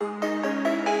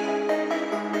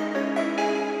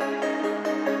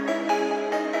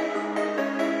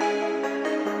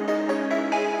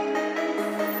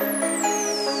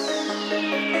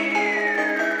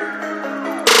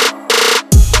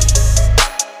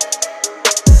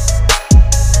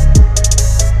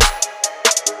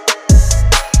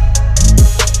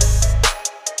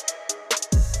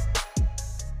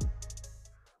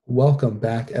Welcome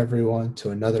back, everyone, to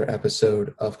another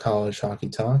episode of College Hockey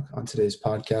Talk. On today's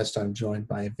podcast, I'm joined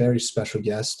by a very special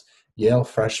guest. Yale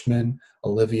freshman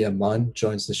Olivia Munn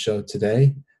joins the show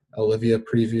today. Olivia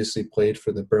previously played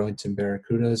for the Burlington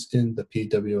Barracudas in the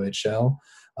PWHL.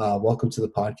 Welcome to the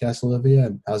podcast, Olivia,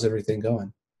 and how's everything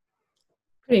going?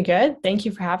 Pretty good. Thank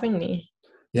you for having me.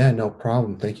 Yeah, no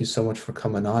problem. Thank you so much for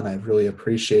coming on. I really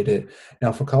appreciate it.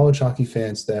 Now, for college hockey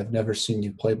fans that have never seen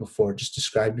you play before, just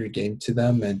describe your game to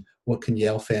them and what can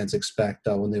Yale fans expect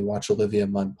when they watch Olivia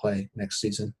Munn play next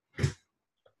season?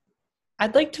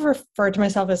 I'd like to refer to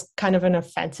myself as kind of an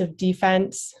offensive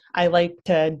defense. I like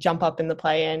to jump up in the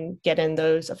play and get in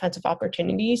those offensive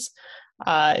opportunities.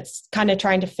 It's kind of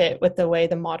trying to fit with the way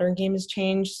the modern game has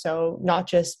changed. So not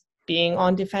just being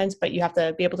on defense, but you have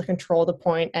to be able to control the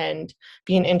point and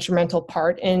be an instrumental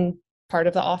part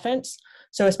of the offense.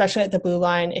 So especially at the blue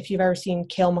line, if you've ever seen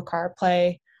Cale Makar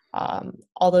play,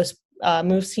 all those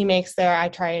moves he makes there, I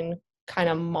try and kind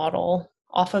of model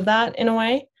off of that in a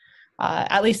way.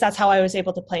 At least that's how I was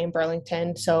able to play in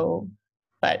Burlington. So,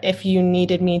 but if you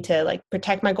needed me to like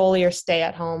protect my goalie or stay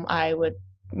at home, I would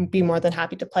be more than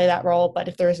happy to play that role. But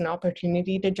if there is an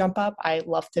opportunity to jump up, I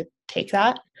love to take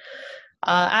that.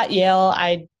 At Yale,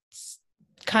 I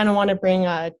kind of want to bring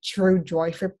a true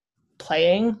joy for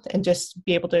playing and just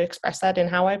be able to express that in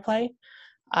how I play.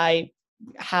 I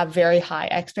have very high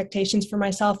expectations for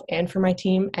myself and for my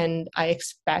team, and I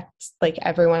expect like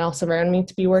everyone else around me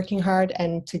to be working hard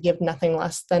and to give nothing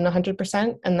less than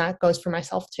 100%, and that goes for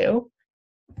myself too.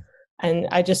 And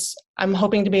I'm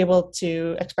hoping to be able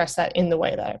to express that in the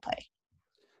way that I play.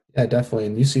 Yeah, definitely.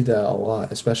 And you see that a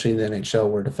lot, especially in the NHL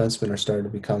where defensemen are starting to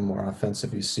become more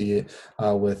offensive. You see it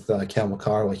with Cale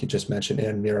Makar, like you just mentioned,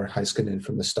 and Mira Heiskanen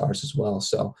from the Stars as well.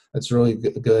 So that's a really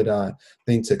good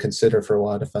thing to consider for a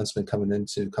lot of defensemen coming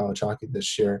into college hockey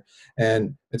this year.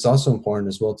 And it's also important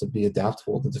as well to be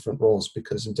adaptable to different roles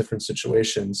because in different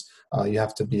situations, you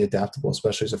have to be adaptable,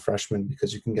 especially as a freshman,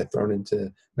 because you can get thrown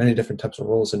into many different types of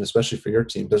roles. And especially for your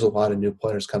team, there's a lot of new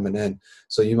players coming in.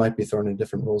 So you might be thrown in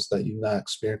different roles that you've not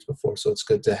experienced before. So it's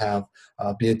good to have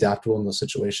be adaptable in those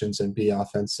situations and be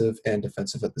offensive and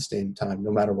defensive at the same time,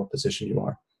 no matter what position you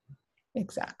are.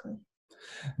 Exactly.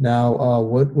 Now,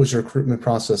 what was your recruitment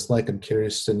process like? I'm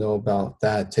curious to know about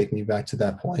that, taking you back to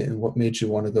that point, and what made you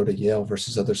want to go to Yale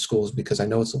versus other schools? Because I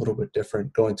know it's a little bit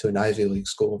different going to an Ivy League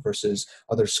school versus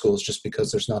other schools just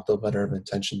because there's not the letter of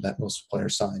intention that most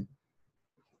players sign.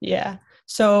 Yeah.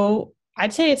 So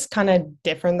I'd say it's kind of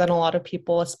different than a lot of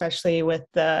people, especially with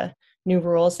the new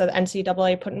rules that the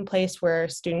NCAA put in place where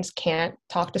students can't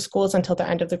talk to schools until the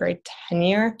end of the grade 10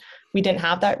 year. We didn't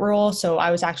have that rule. So I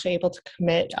was actually able to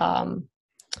commit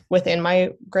within my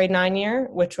grade 9 year,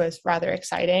 which was rather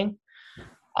exciting.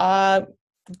 Uh,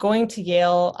 Going to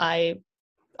Yale, a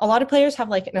lot of players have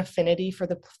like an affinity for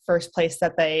the first place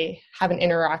that they have an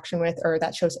interaction with or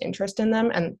that shows interest in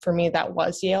them. And for me, that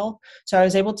was Yale. So I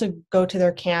was able to go to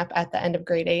their camp at the end of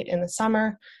grade 8 in the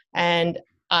summer. And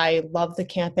I love the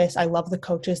campus. I love the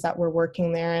coaches that were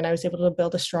working there. And I was able to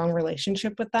build a strong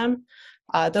relationship with them.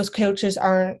 Those coaches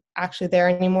aren't actually there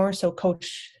anymore. So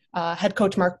head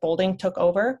coach Mark Bolding took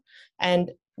over.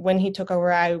 And when he took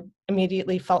over, I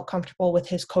immediately felt comfortable with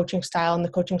his coaching style and the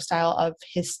coaching style of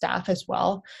his staff as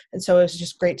well. And so it was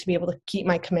just great to be able to keep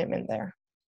my commitment there.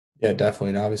 Yeah, definitely.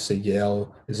 And obviously,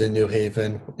 Yale is in New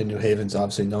Haven, and New Haven's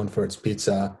obviously known for its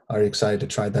pizza. Are you excited to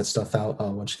try that stuff out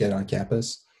once you get on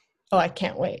campus? Oh, I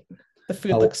can't wait. The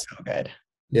food Oh, looks so good.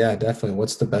 yeah, definitely.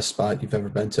 What's the best spot you've ever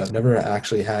been to? I've never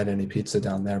actually had any pizza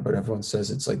down there, but everyone says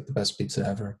it's like the best pizza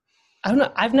ever. I don't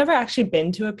know. I've never actually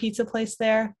been to a pizza place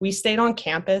there. We stayed on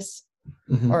campus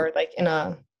Hmm. or like in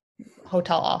a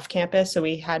hotel off campus. So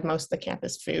we had most of the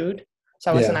campus food.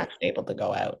 So I wasn't Yeah. actually able to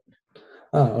go out.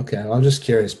 Oh, okay. Well, I'm just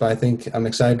curious, but I think I'm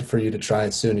excited for you to try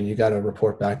it soon, and you got to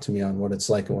report back to me on what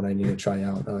it's like and what I need to try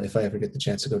out if I ever get the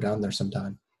chance to go down there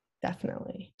sometime.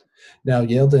 Definitely. Now,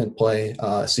 Yale didn't play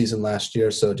a season last year,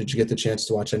 so did you get the chance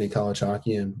to watch any college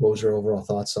hockey, and what was your overall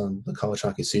thoughts on the college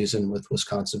hockey season with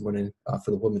Wisconsin winning for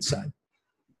the women's side?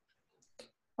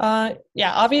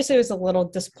 Yeah, obviously it was a little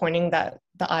disappointing that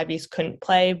the Ivies couldn't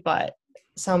play, but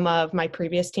some of my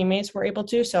previous teammates were able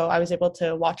to, so I was able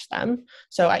to watch them.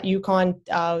 So at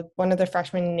UConn, one of the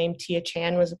freshmen named Tia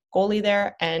Chan was a goalie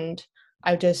there, and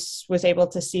I just was able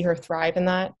to see her thrive in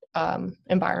that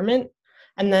environment.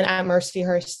 And then at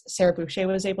Mercyhurst, Sarah Boucher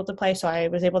was able to play, so I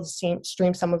was able to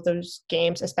stream some of those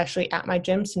games, especially at my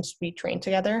gym since we trained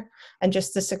together. And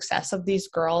just the success of these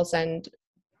girls and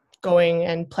going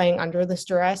and playing under the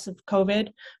stress of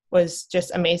COVID was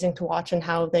just amazing to watch, and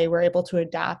how they were able to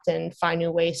adapt and find new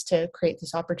ways to create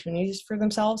these opportunities for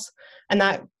themselves. And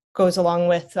that goes along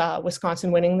with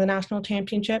Wisconsin winning the national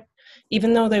championship.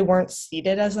 Even though they weren't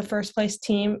seeded as the first place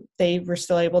team, they were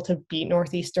still able to beat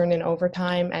Northeastern in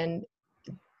overtime, and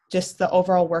just the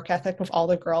overall work ethic of all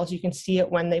the girls, you can see it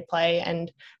when they play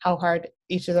and how hard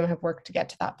each of them have worked to get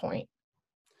to that point.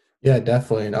 Yeah,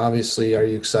 definitely. And obviously, are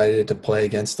you excited to play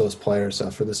against those players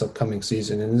for this upcoming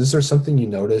season? And is there something you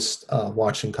noticed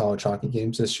watching college hockey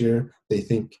games this year that you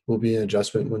think will be an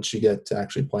adjustment once you get to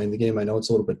actually playing the game? I know it's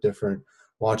a little bit different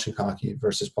watching hockey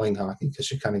versus playing hockey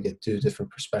because you kind of get two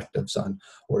different perspectives on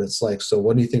what it's like. So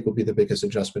what do you think will be the biggest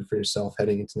adjustment for yourself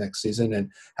heading into next season?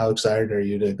 And how excited are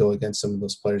you to go against some of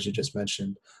those players you just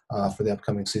mentioned for the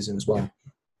upcoming season as well?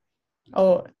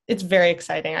 Oh, it's very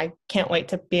exciting. I can't wait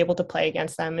to be able to play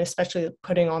against them, especially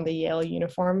putting on the Yale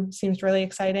uniform seems really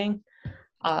exciting.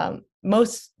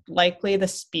 Most likely the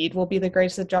speed will be the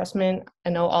greatest adjustment. I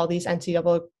know all these the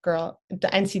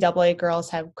NCAA girls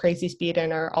have crazy speed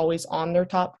and are always on their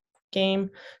top game.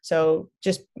 So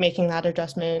just making that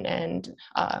adjustment and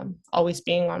always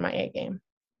being on my A game.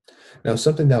 Now,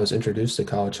 something that was introduced to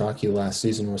college hockey last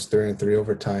season was 3-on-3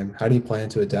 overtime. How do you plan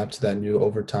to adapt to that new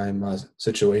overtime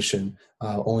situation,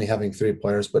 only having three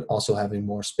players, but also having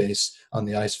more space on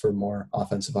the ice for more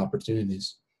offensive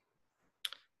opportunities?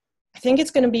 I think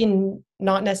it's going to be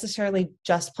not necessarily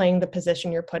just playing the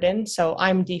position you're put in. So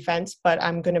I'm defense, but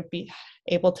I'm going to be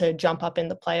able to jump up in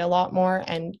the play a lot more.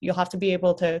 And you'll have to be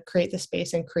able to create the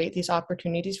space and create these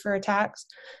opportunities for attacks.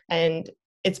 And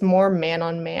it's more man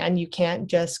on man. You can't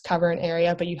just cover an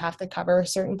area, but you have to cover a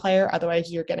certain player.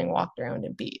 Otherwise, you're getting walked around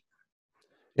and beat.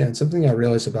 Yeah, and something I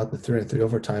realized about the 3-on-3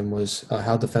 overtime was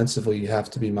how defensively you have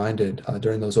to be minded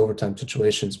during those overtime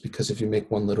situations, because if you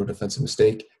make one little defensive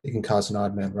mistake, it can cause an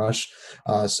odd man rush.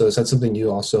 So is that something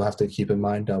you also have to keep in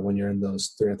mind when you're in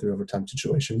those 3-on-3 overtime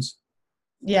situations?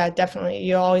 Yeah, definitely.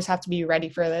 You always have to be ready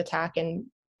for the attack and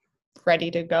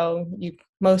ready to go. You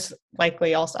most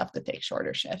likely also have to take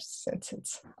shorter shifts since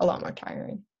it's a lot more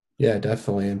tiring. Yeah,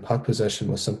 definitely. And puck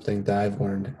possession was something that I've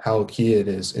learned how key it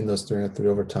is in those 3-on-3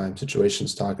 overtime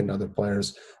situations, talking to other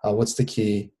players. What's the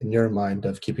key in your mind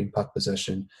of keeping puck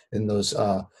possession in those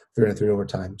 3-on-3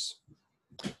 overtimes?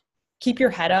 Keep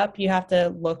your head up. You have to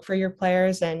look for your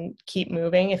players and keep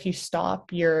moving. If you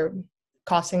stop, you're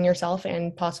costing yourself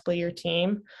and possibly your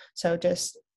team. So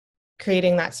just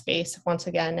creating that space once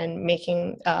again and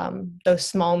making those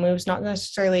small moves, not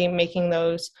necessarily making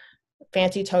those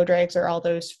fancy toe drags or all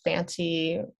those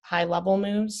fancy high level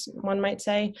moves, one might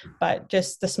say, but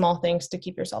just the small things to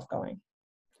keep yourself going.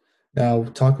 Now,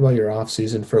 talk about your off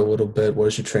season for a little bit. What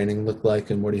does your training look like,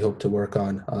 and what do you hope to work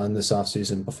on in this off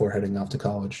season before heading off to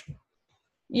college?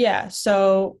 Yeah,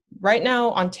 so right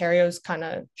now Ontario's kind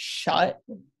of shut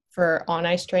for on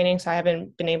ice training, so I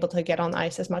haven't been able to get on the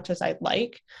ice as much as I'd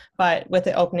like. But with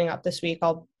it opening up this week,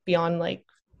 I'll be on like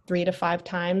 3 to 5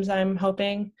 times, I'm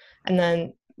hoping. And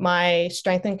then my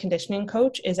strength and conditioning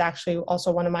coach is actually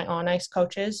also one of my on ice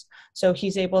coaches, so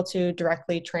he's able to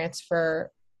directly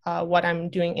transfer what I'm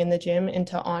doing in the gym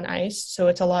into on ice. So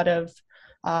it's a lot of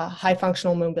high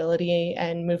functional mobility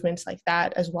and movements like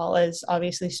that, as well as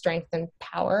obviously strength and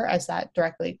power, as that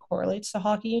directly correlates to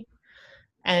hockey.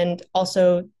 And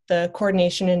also the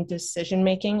coordination and decision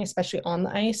making, especially on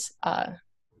the ice.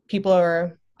 People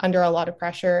are under a lot of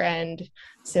pressure. And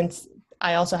since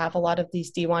I also have a lot of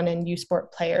these D1 and U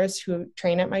Sport players who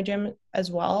train at my gym as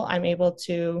well, I'm able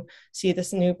to see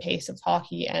this new pace of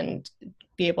hockey and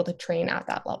be able to train at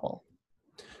that level.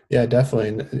 Yeah, definitely.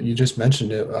 And you just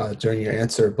mentioned it during your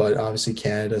answer, but obviously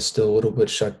Canada is still a little bit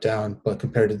shut down. But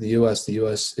compared to the U.S.,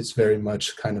 it's very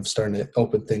much kind of starting to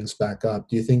open things back up.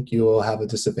 Do you think you will have a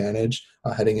disadvantage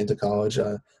heading into college,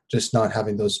 just not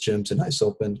having those gyms and ice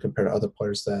open compared to other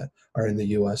players that are in the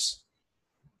U.S.?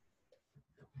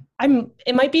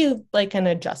 It might be like an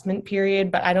adjustment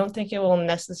period, but I don't think it will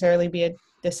necessarily be a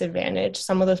disadvantage.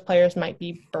 Some of those players might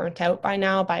be burnt out by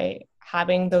now by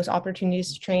having those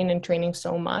opportunities to train and training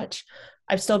so much.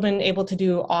 I've still been able to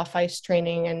do off ice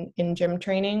training and in gym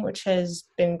training, which has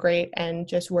been great, and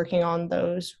just working on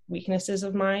those weaknesses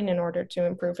of mine in order to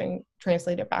improve and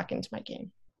translate it back into my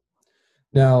game.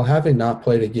 Now, having not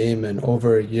played a game in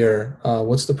over a year,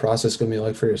 what's the process going to be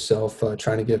like for yourself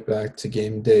trying to get back to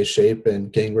game day shape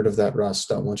and getting rid of that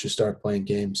rust once you start playing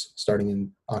games starting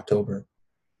in October?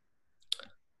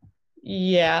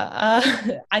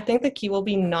 Yeah, I think the key will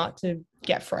be not to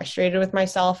get frustrated with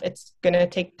myself. It's going to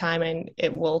take time and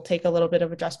it will take a little bit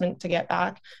of adjustment to get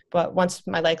back. But once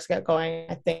my legs get going,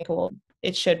 I think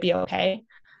it should be okay.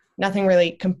 Nothing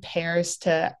really compares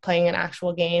to playing an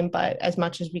actual game, but as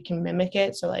much as we can mimic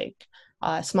it. So like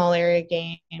small area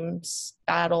games,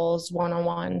 battles,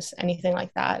 one-on-ones, anything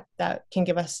like that that can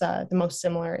give us the most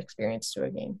similar experience to a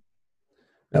game.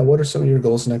 Now, what are some of your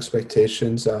goals and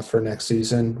expectations for next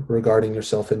season regarding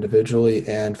yourself individually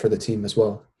and for the team as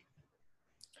well?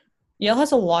 Yale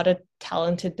has a lot of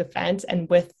talented defense, and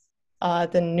with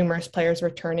the numerous players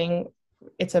returning,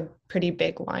 it's a pretty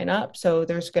big lineup. So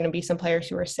there's going to be some players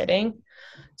who are sitting.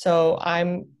 So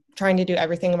I'm trying to do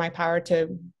everything in my power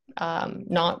to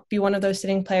not be one of those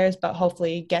sitting players, but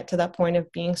hopefully get to that point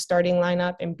of being starting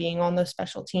lineup and being on those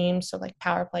special teams. So like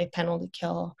power play, penalty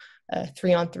kill,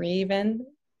 3-on-3 even,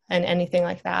 and anything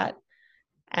like that.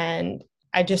 And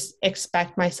I just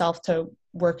expect myself to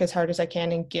work as hard as I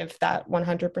can and give that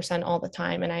 100% all the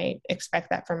time. And I expect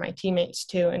that from my teammates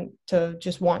too, and to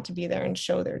just want to be there and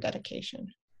show their dedication.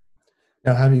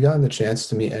 Now, have you gotten the chance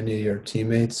to meet any of your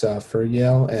teammates for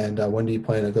Yale, and when do you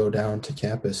plan to go down to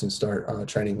campus and start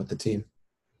training with the team?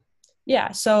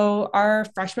 Yeah, so our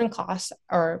freshman class,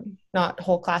 or not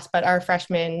whole class, but our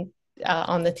freshmen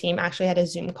on the team actually had a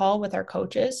Zoom call with our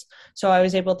coaches. So I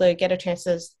was able to get a chance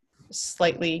to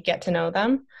slightly get to know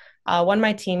them. One of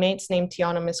my teammates named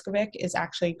Tiana Miskovic is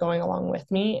actually going along with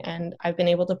me, and I've been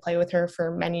able to play with her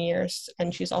for many years,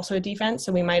 and she's also a defense,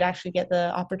 so we might actually get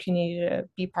the opportunity to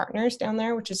be partners down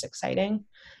there, which is exciting.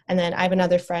 And then I have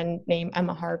another friend named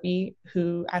Emma Harvey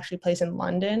who actually plays in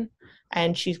London,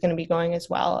 and she's going to be going as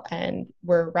well, and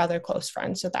we're rather close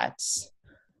friends, so that's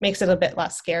makes it a bit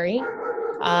less scary.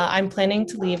 I'm planning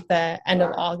to leave the end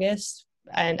of August,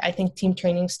 and I think team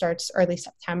training starts early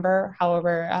September.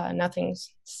 However, nothing's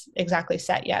exactly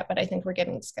set yet, but I think we're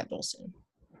getting the schedule soon.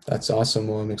 That's awesome.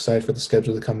 Well, I'm excited for the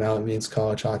schedule to come out. It means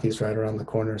college hockey is right around the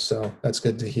corner, so that's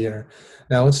good to hear.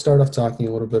 Now, let's start off talking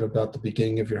a little bit about the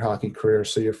beginning of your hockey career.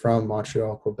 So you're from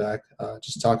Montreal, Quebec.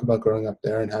 Just talk about growing up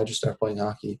there and how did you start playing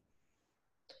hockey?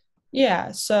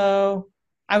 Yeah, so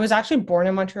I was actually born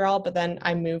in Montreal, but then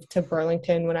I moved to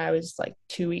Burlington when I was like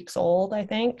 2 weeks old, I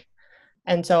think.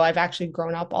 And so I've actually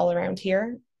grown up all around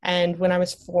here. And when I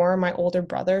was 4, my older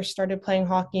brother started playing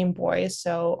hockey in boys.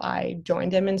 So I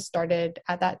joined him and started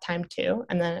at that time too.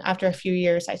 And then after a few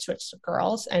years, I switched to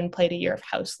girls and played a year of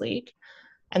house league.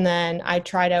 And then I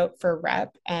tried out for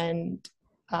rep, and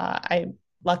I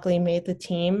luckily made the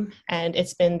team. And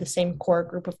it's been the same core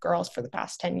group of girls for the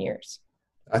past 10 years.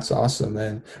 That's awesome,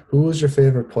 man. Who was your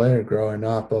favorite player growing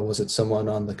up? Was it someone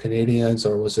on the Canadians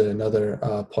or was it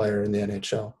another player in the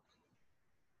NHL?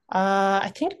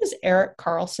 I think it was Eric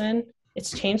Carlson.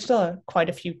 It's changed quite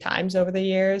a few times over the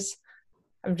years.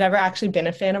 I've never actually been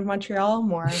a fan of Montreal,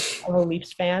 more of a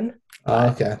Leafs fan,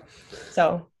 but Okay.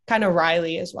 so kind of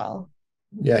Riley as well.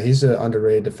 Yeah, he's an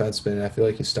underrated defenseman. I feel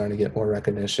like he's starting to get more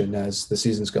recognition as the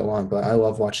seasons go on, but I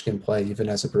love watching him play, even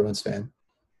as a Bruins fan.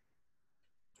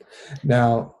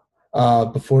 Now,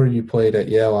 before you played at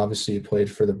Yale, obviously you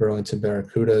played for the Burlington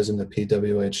Barracudas in the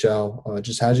PWHL.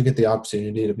 Just how did you get the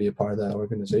opportunity to be a part of that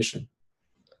organization?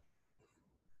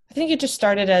 I think it just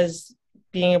started as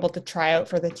being able to try out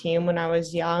for the team when I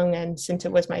was young. And since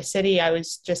it was my city, I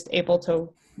was just able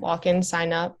to walk in,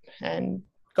 sign up, and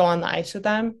go on the ice with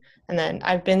them. And then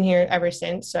I've been here ever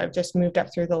since. So I've just moved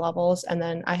up through the levels. And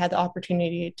then I had the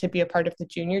opportunity to be a part of the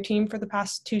junior team for the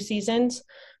past 2 seasons,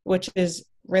 which is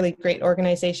really great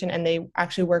organization. And they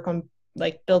actually work on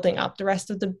like building up the rest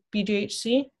of the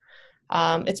BGHC.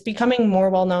 It's becoming more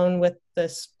well known with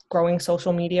this growing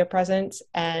social media presence,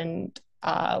 and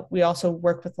we also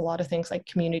work with a lot of things like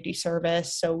community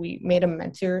service. So we made a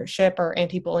mentorship or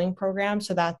anti-bullying program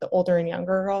so that the older and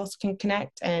younger girls can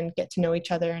connect and get to know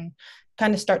each other and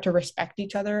kind of start to respect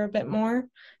each other a bit more.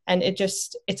 And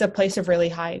it's a place of really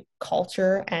high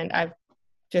culture, and I've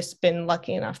just been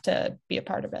lucky enough to be a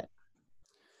part of it.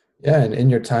 Yeah, and in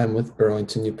your time with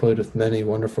Burlington, you played with many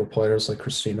wonderful players like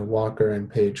Christina Walker and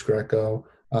Paige Greco.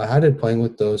 How did playing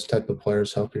with those type of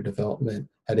players help your development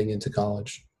heading into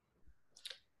college?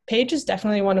 Paige is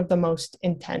definitely one of the most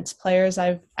intense players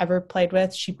I've ever played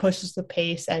with. She pushes the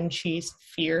pace and she's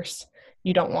fierce.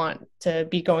 You don't want to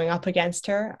be going up against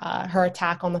her. Her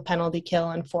attack on the penalty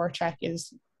kill and forecheck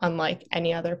is unlike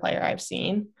any other player I've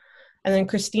seen. And then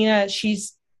Christina,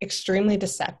 she's extremely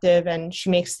deceptive and she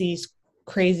makes these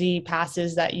crazy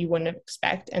passes that you wouldn't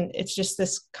expect. And it's just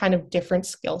this kind of different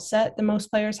skill set than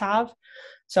most players have.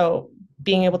 So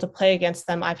being able to play against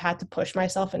them, I've had to push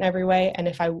myself in every way. And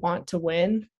if I want to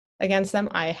win against them,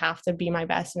 I have to be my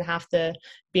best and have to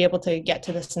be able to get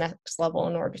to this next level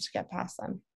in order to get past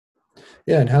them.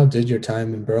 Yeah, and how did your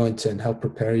time in Burlington help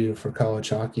prepare you for college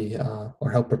hockey,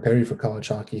 or help prepare you for college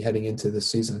hockey heading into this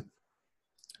season?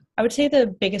 I would say the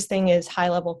biggest thing is high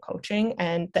level coaching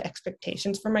and the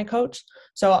expectations for my coach.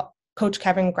 So Coach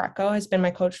Kevin Greco has been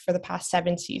my coach for the past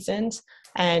 7 seasons,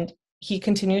 and he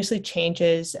continuously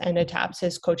changes and adapts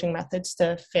his coaching methods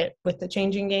to fit with the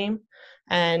changing game.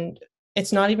 And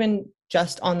it's not even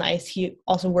just on the ice. He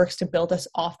also works to build us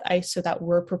off the ice so that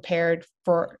we're prepared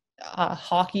for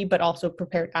hockey, but also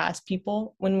prepared as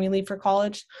people when we leave for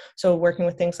college. So working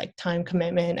with things like time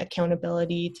commitment,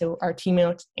 accountability to our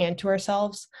teammates and to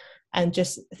ourselves, and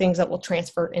just things that will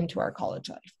transfer into our college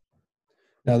life.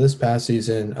 Now, this past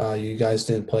season, you guys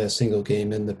didn't play a single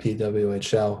game in the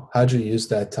PWHL. How'd you use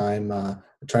that time to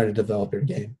try to develop your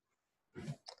game?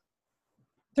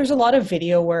 There's a lot of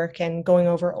video work and going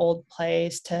over old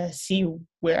plays to see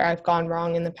where I've gone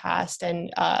wrong in the past,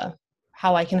 and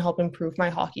how I can help improve my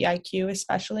hockey IQ,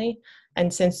 especially.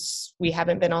 And since we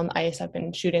haven't been on the ice, I've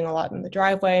been shooting a lot in the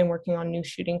driveway and working on new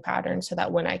shooting patterns so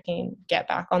that when I can get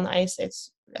back on the ice,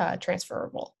 it's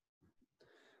transferable.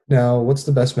 Now, what's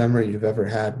the best memory you've ever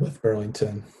had with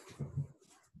Burlington?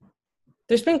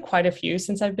 There's been quite a few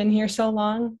since I've been here so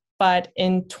long, but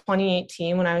in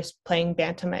 2018, when I was playing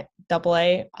Bantam at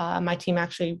AA, my team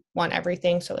actually won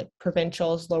everything. So like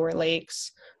provincials, lower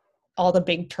lakes, all the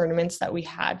big tournaments that we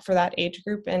had for that age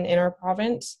group and in our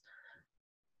province.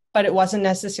 But it wasn't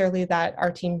necessarily that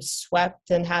our team swept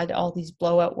and had all these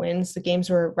blowout wins. The games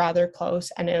were rather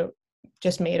close, and it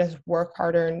just made us work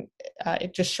harder, and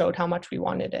it just showed how much we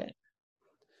wanted it.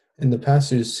 In the past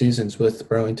two seasons with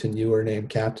Burlington, you were named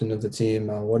captain of the team.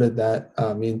 What did that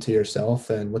mean to yourself,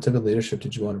 and what type of leadership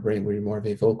did you want to bring? Were you more of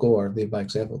a vocal or lead by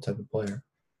example type of player?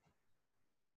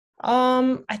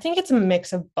 I think it's a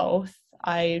mix of both.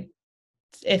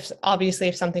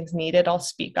 If something's needed, I'll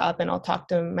speak up and I'll talk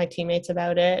to my teammates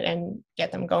about it and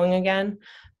get them going again.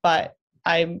 But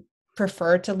I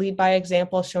prefer to lead by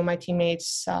example, show my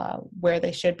teammates where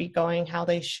they should be going, how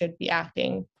they should be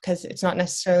acting, because it's not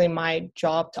necessarily my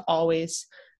job to always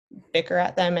bicker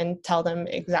at them and tell them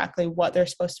exactly what they're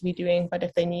supposed to be doing. But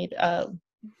if they need a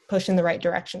push in the right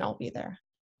direction, I'll be there.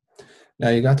 Now,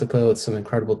 you got to play with some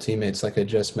incredible teammates, like I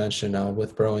just mentioned,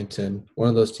 with Burlington. One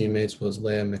of those teammates was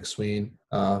Leah McSween,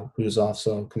 who's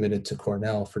also committed to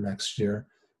Cornell for next year.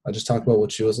 Just talk about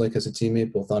what she was like as a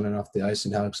teammate, both on and off the ice,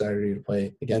 and how excited are you to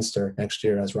play against her next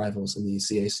year as rivals in the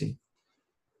CAC?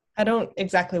 I don't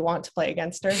exactly want to play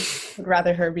against her. I'd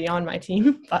rather her be on my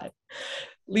team, but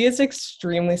Leah's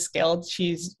extremely skilled.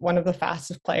 She's one of the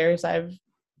fastest players I've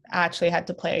actually had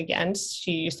to play against.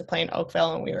 She used to play in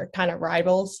Oakville, and we were kind of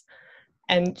rivals.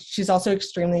 And she's also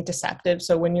extremely deceptive.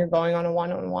 So when you're going on a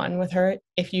one-on-one with her,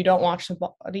 if you don't watch the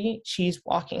body, she's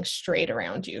walking straight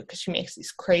around you because she makes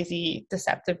these crazy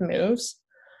deceptive moves.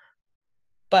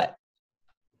 But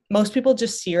most people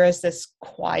just see her as this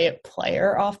quiet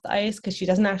player off the ice because she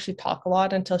doesn't actually talk a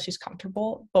lot until she's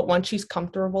comfortable. But once she's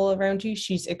comfortable around you,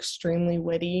 she's extremely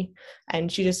witty,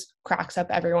 and she just cracks up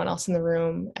everyone else in the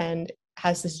room and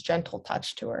has this gentle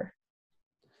touch to her.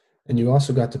 And you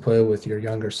also got to play with your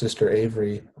younger sister,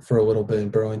 Avery, for a little bit in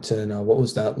Burlington. What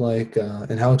was that like?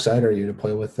 And how excited are you to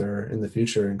play with her in the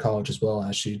future in college as well,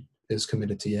 as she is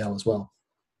committed to Yale as well?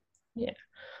 Yeah.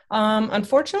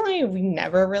 Unfortunately, we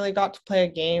never really got to play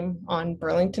a game on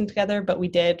Burlington together, but we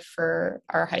did for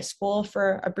our high school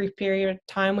for a brief period of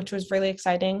time, which was really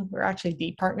exciting. We were actually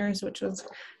D partners, which was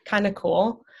kind of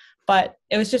cool. But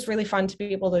it was just really fun to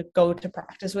be able to go to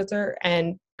practice with her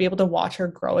and be able to watch her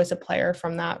grow as a player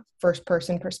from that first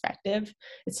person perspective.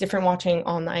 It's different watching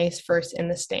on the ice first in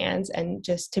the stands, and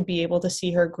just to be able to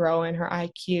see her grow and her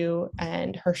IQ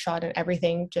and her shot and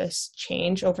everything just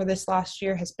change over this last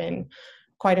year has been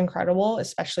quite incredible,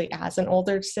 especially as an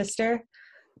older sister.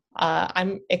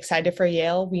 I'm excited for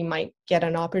Yale. We might get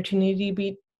an opportunity to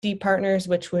be D partners,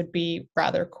 which would be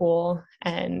rather cool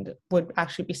and would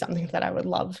actually be something that I would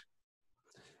love.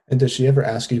 And does she ever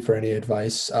ask you for any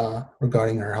advice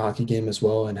regarding her hockey game as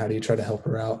well? And how do you try to help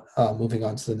her out moving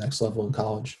on to the next level in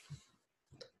college?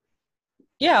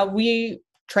 Yeah, we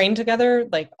train together.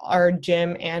 Like our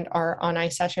gym and our on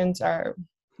ice sessions are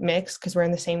mixed because we're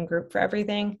in the same group for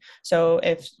everything. So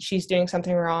if she's doing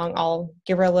something wrong, I'll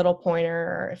give her a little pointer.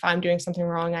 Or if I'm doing something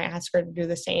wrong, I ask her to do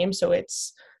the same. So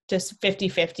it's just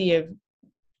 50-50 of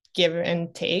give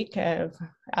and take of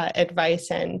advice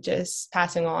and just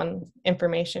passing on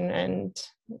information and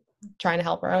trying to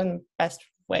help her in the best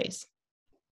ways.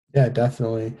 Yeah,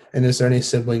 definitely. And is there any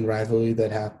sibling rivalry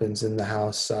that happens in the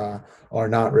house or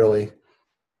not really?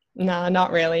 No,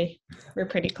 not really. We're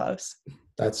pretty close.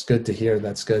 That's good to hear.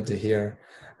 That's good to hear.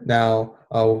 Now,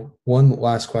 one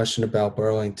last question about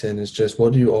Burlington is just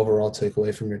what do you overall take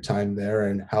away from your time there,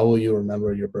 and how will you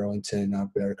remember your Burlington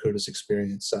Barracudas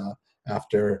experience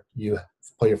after you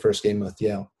play your first game with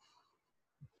Yale?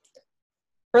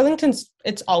 Burlington's,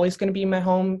 it's always going to be my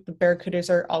home. The Barracudas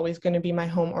are always going to be my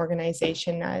home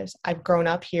organization. As I've grown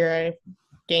up here, I've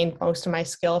gained most of my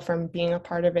skill from being a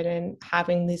part of it and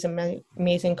having these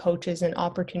amazing coaches and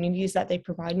opportunities that they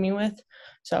provide me with.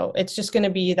 So it's just going to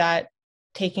be that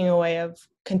taking away of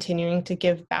continuing to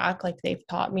give back like they've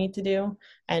taught me to do,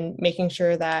 and making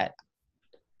sure that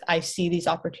I see these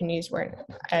opportunities where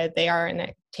they are and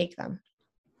I take them.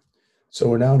 So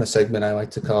we're now in a segment I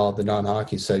like to call the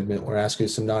non-hockey segment. We're asking you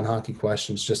some non-hockey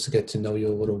questions just to get to know you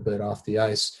a little bit off the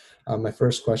ice. My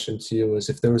first question to you is,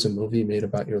 if there was a movie made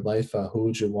about your life, who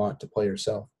would you want to play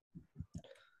yourself?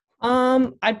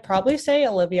 I'd probably say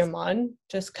Olivia Munn,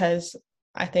 just because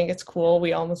I think it's cool.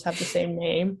 We almost have the same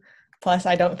name. Plus,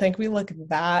 I don't think we look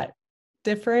that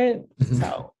different.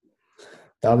 So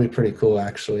That would be pretty cool,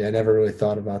 actually. I never really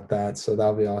thought about that. So that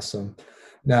would be awesome.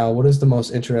 Now, what is the most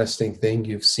interesting thing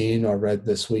you've seen or read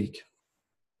this week?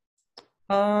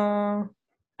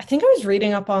 I think I was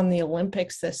reading up on the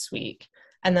Olympics this week,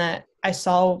 and that I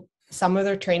saw some of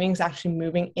their trainings actually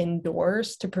moving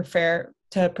indoors to prepare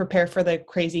for the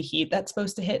crazy heat that's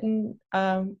supposed to hit in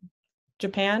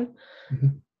Japan.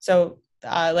 Mhm. So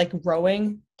like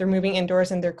rowing, they're moving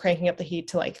indoors and they're cranking up the heat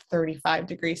to like 35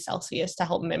 degrees Celsius to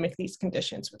help mimic these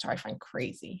conditions, which I find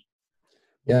crazy.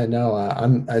 Yeah, no,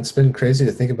 it's been crazy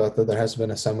to think about that there hasn't been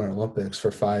a Summer Olympics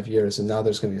for 5 years, and now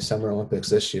there's going to be a Summer Olympics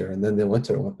this year, and then the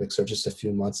Winter Olympics are just a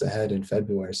few months ahead in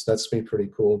February. So that's been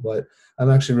pretty cool. But I'm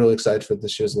actually really excited for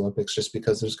this year's Olympics just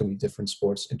because there's going to be different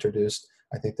sports introduced.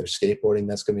 I think there's skateboarding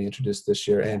that's going to be introduced this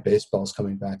year, and baseball is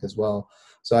coming back as well.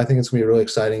 So I think it's going to be really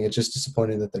exciting. It's just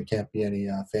disappointing that there can't be any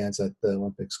fans at the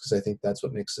Olympics, because I think that's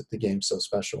what makes the game so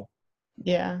special.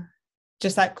 Yeah.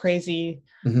 Just that crazy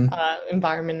Hmm.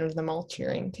 environment of them all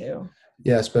cheering too.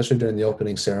 Yeah, especially during the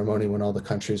opening ceremony when all the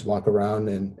countries walk around.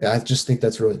 And I just think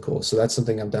that's really cool. So that's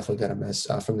something I'm definitely going to miss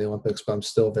from the Olympics, but I'm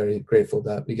still very grateful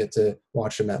that we get to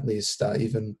watch them at least,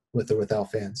 even with or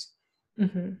without fans.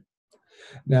 Hmm.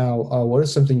 Now, what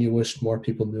is something you wish more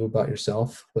people knew about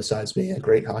yourself besides being a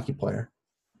great hockey player?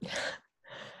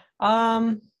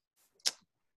 Um,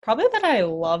 Probably that I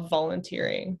love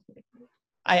volunteering.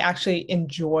 I actually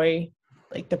enjoy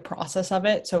like the process of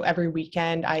it. So every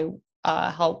weekend I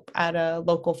help at a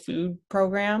local food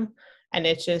program, and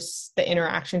it's just the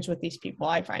interactions with these people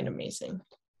I find amazing.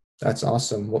 That's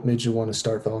awesome. What made you want to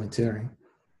start volunteering?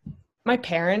 My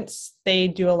parents, they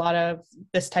do a lot of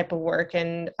this type of work,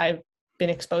 and I've been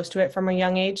exposed to it from a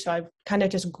young age. So I've kind of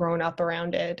just grown up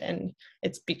around it, and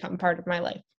it's become part of my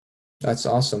life. That's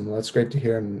awesome. Well, that's great to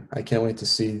hear. And I can't wait to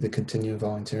see the continued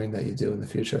volunteering that you do in the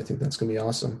future. I think that's going to be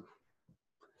awesome.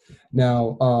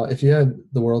 Now, if you had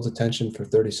the world's attention for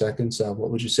 30 seconds,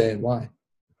 what would you say and why?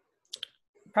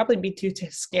 Probably be too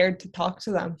scared to talk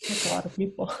to them. That's a lot of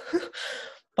people.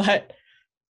 But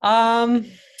um,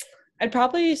 I'd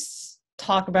probably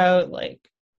talk about like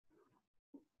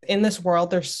in this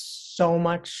world, there's so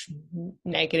much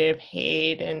negative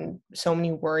hate and so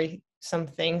many worrisome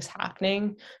things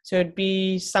happening. So it'd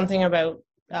be something about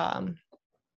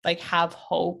like have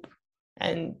hope,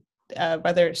 and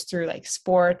whether it's through like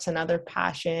sports and other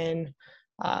passion,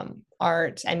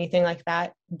 arts, anything like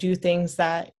that, do things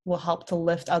that will help to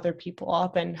lift other people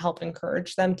up and help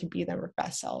encourage them to be their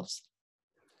best selves.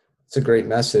 It's a great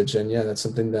message. And yeah, that's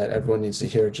something that everyone needs to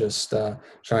hear. Just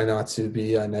try not to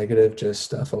be negative,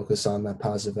 just focus on that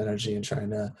positive energy and trying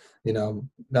to,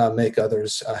 make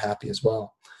others happy as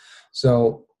well.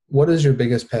 So, what is your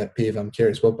biggest pet peeve? I'm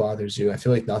curious, what bothers you? I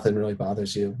feel like nothing really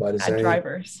bothers you, but is Bad there any?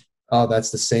 drivers, Oh,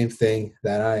 that's the same thing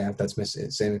that I have. That's my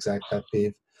same exact pet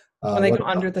peeve. when they What go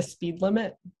under the speed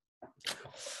limit.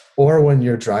 Or when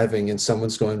you're driving and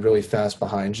someone's going really fast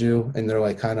behind you and they're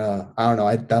like kind of, I don't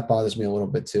know, that bothers me a little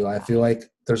bit too. I feel like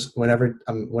there's whenever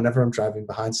I'm driving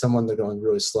behind someone, they're going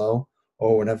really slow,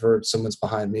 or whenever someone's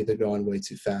behind me, they're going way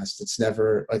too fast. It's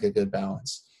never like a good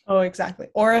balance. Oh, exactly.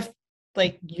 Or if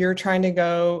like you're trying to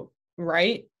go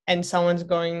right and someone's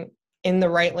going in the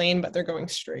right lane, but they're going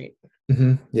straight.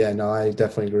 Yeah, no, I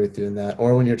definitely agree with you in that.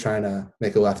 Or when you're trying to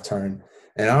make a left turn.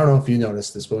 And I don't know if you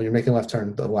noticed this, but when you're making a left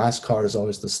turn, the last car is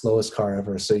always the slowest car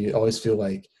ever. So you always feel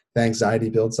like the anxiety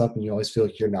builds up and you always feel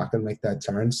like you're not going to make that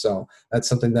turn. So that's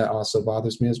something that also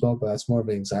bothers me as well, but that's more of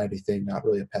an anxiety thing, not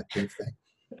really a pet peeve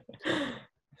thing.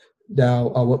 Now,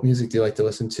 what music do you like to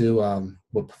listen to?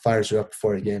 What fires you up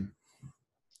before a game?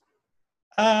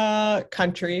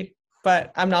 Country,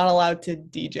 but I'm not allowed to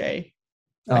DJ.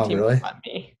 My Oh, team won't really? let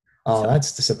me. Oh, So,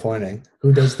 that's disappointing.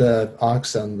 Who does the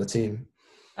aux on the team?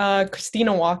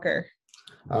 Christina Walker.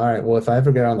 All right. Well, if I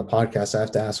ever get her on the podcast, I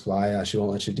have to ask why she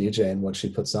won't let you DJ and what she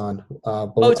puts on. But Oh,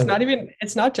 what type of,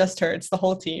 it's not just her, it's the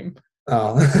whole team.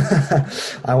 Oh,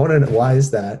 I want to know, why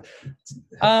is that?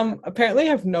 Apparently I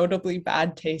have notably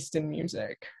bad taste in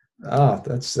music, Oh,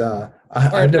 that's or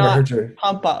I've never not heard your.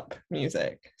 pump up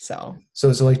music. So So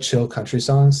is it like chill country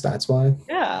songs? That's why.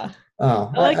 yeah,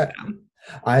 Oh, I like them.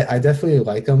 I definitely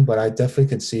like them, but I definitely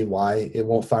can see why it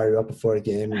won't fire you up before a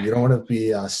game. You don't want to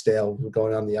be stale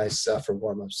going on the ice for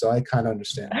warm up. So I kind of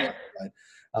understand why.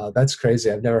 But that's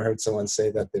crazy. I've never heard someone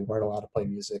say that they weren't allowed to play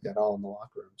music at all in the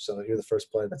locker room. So you're the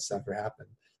first player that's never happened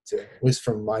to, at least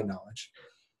from my knowledge.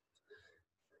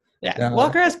 Yeah, Now,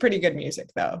 Walker has pretty good music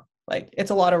though. Like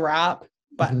it's a lot of rap,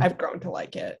 but mhm, I've grown to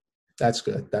like it. that's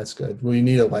good. That's good. Well, you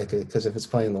need to like it because if it's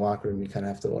playing in the locker room, you kind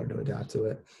of have to learn to adapt to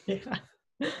it.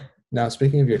 Yeah. Now,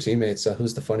 speaking of your teammates,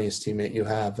 who's the funniest teammate you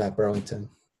have at Burlington?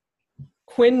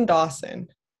 Quinn Dawson.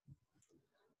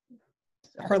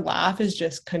 Her laugh is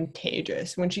just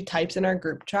contagious. When she types in our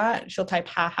group chat, she'll type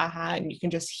ha ha ha and you can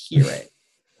just hear it.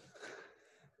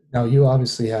 Now, you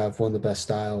obviously have one of the best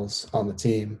styles on the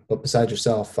team, but besides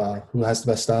yourself, who has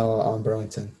the best style on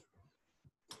Burlington?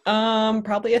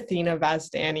 Probably Athena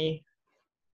Vazdani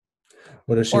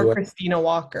What does she or wear? Christina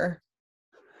Walker.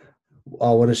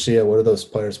 What does she? What do those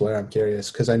players wear? I'm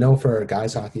curious because I know for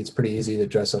guys hockey, it's pretty easy to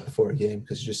dress up before a game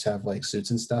because you just have like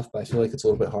suits and stuff. But I feel like it's a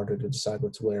little bit harder to decide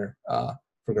what to wear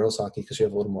for girls hockey because you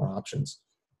have a little more options.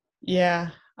 Yeah.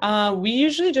 We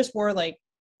usually just wore like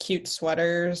cute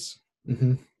sweaters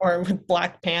Hmm. or with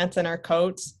black pants and our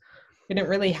coats. We didn't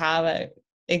really have a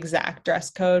exact dress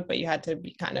code, but you had to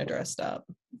be kind of dressed up.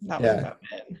 That was Yeah. about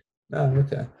it. Oh,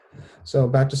 okay. So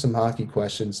back to some hockey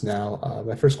questions now.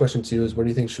 My first question to you is, what do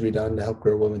you think should be done to help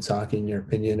grow women's hockey in your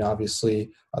opinion?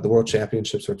 Obviously, the World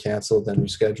Championships were canceled, then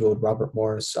rescheduled. Robert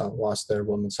Morris lost their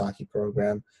women's hockey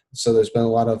program. So there's been a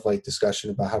lot of like discussion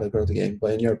about how to grow the game.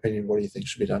 But in your opinion, what do you think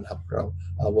should be done to help grow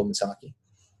women's hockey?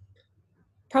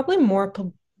 Probably more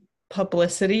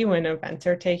publicity when events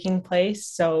are taking place.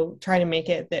 So trying to make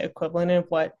it the equivalent of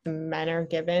what the men are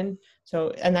given.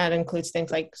 So, and that includes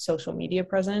things like social media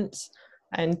presence.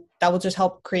 And that will just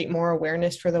help create more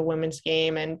awareness for the women's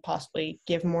game and possibly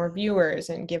give more viewers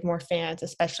and give more fans,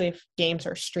 especially if games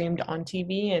are streamed on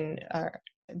TV and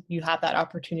you have that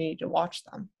opportunity to watch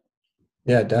them.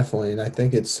 Yeah, definitely. And I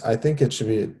think it should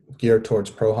be geared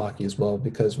towards pro hockey as well,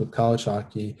 because with college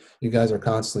hockey, you guys are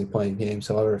constantly playing games.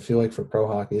 However, I feel like for pro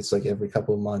hockey, it's like every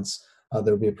couple of months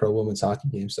there'll be a pro women's hockey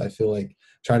game. So I feel like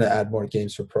trying to add more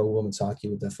games for pro women's hockey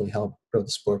would definitely help grow the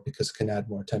sport because it can add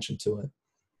more attention to it.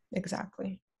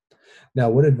 Exactly. Now,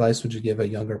 what advice would you give a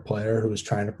younger player who is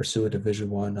trying to pursue a Division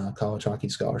One college hockey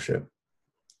scholarship?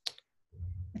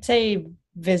 I'd say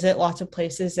visit lots of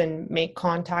places and make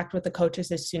contact with the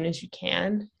coaches as soon as you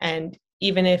can. And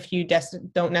even if you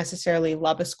don't necessarily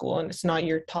love a school and it's not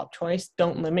your top choice,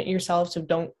 don't limit yourself. So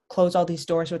don't close all these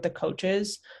doors with the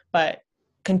coaches, but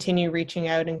continue reaching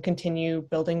out and continue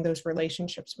building those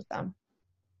relationships with them.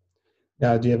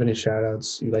 Now, do you have any shout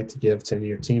outs you'd like to give to any of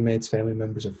your teammates, family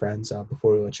members, or friends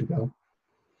before we let you go?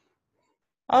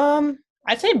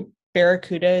 I'd say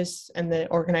Barracudas and the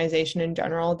organization in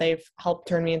general, they've helped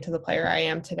turn me into the player I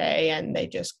am today, and they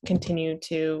just continue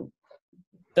to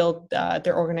build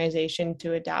their organization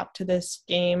to adapt to this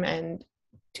game and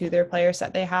to their players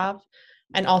that they have.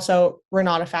 And also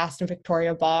Renata Fast and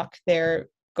Victoria Bach, they're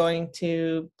going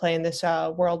to play in this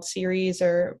World Series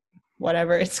or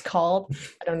whatever it's called.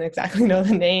 I don't exactly know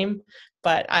the name,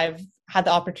 but I've had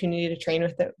the opportunity to train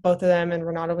with both of them. And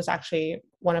Renata was actually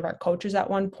one of our coaches at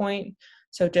one point.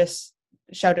 So just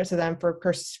shout out to them for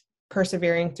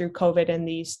persevering through COVID and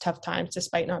these tough times,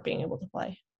 despite not being able to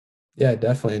play. Yeah,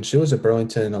 definitely. And she was a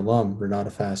Burlington alum, Renata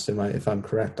Fast, if I'm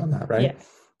correct on that, right? Yes.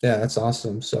 Yeah, that's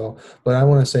awesome. So, but I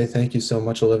want to say thank you so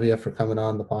much, Olivia, for coming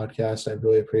on the podcast. I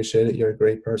really appreciate it. You're a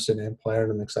great person and player,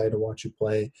 and I'm excited to watch you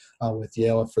play with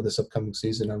Yale for this upcoming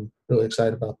season. I'm really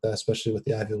excited about that, especially with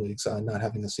the Ivy Leagues not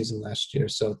having a season last year.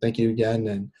 So thank you again,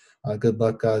 and good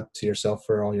luck to yourself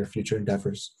for all your future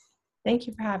endeavors. Thank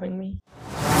you for having me.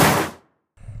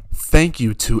 Thank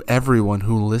you to everyone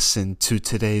who listened to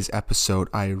today's episode.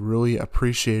 I really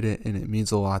appreciate it, and it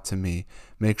means a lot to me.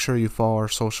 Make sure you follow our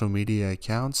social media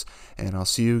accounts, and I'll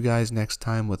see you guys next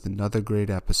time with another great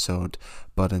episode.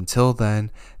 But until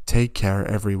then, take care,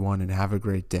 everyone, and have a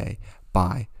great day.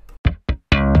 Bye.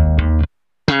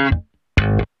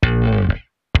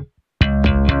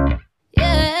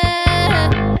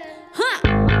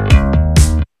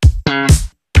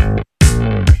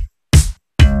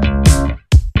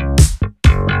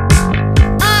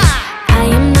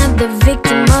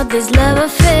 This love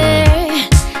affair,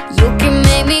 you can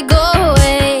make me go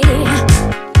away.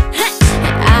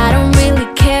 I don't really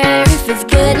care if it's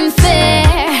good and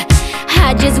fair.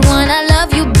 I just wanna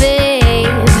love you, babe.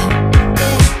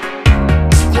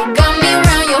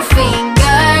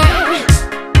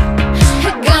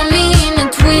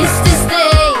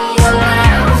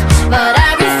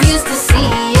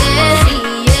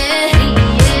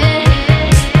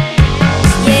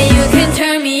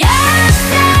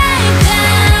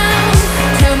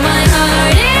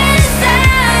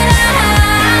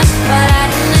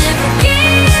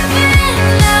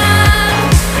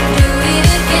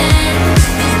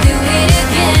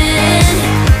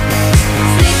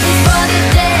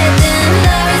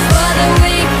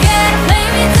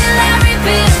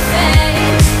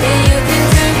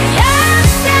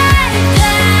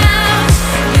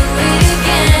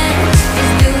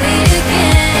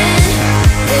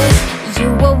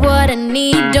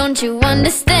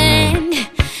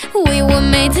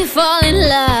 fall in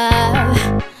love.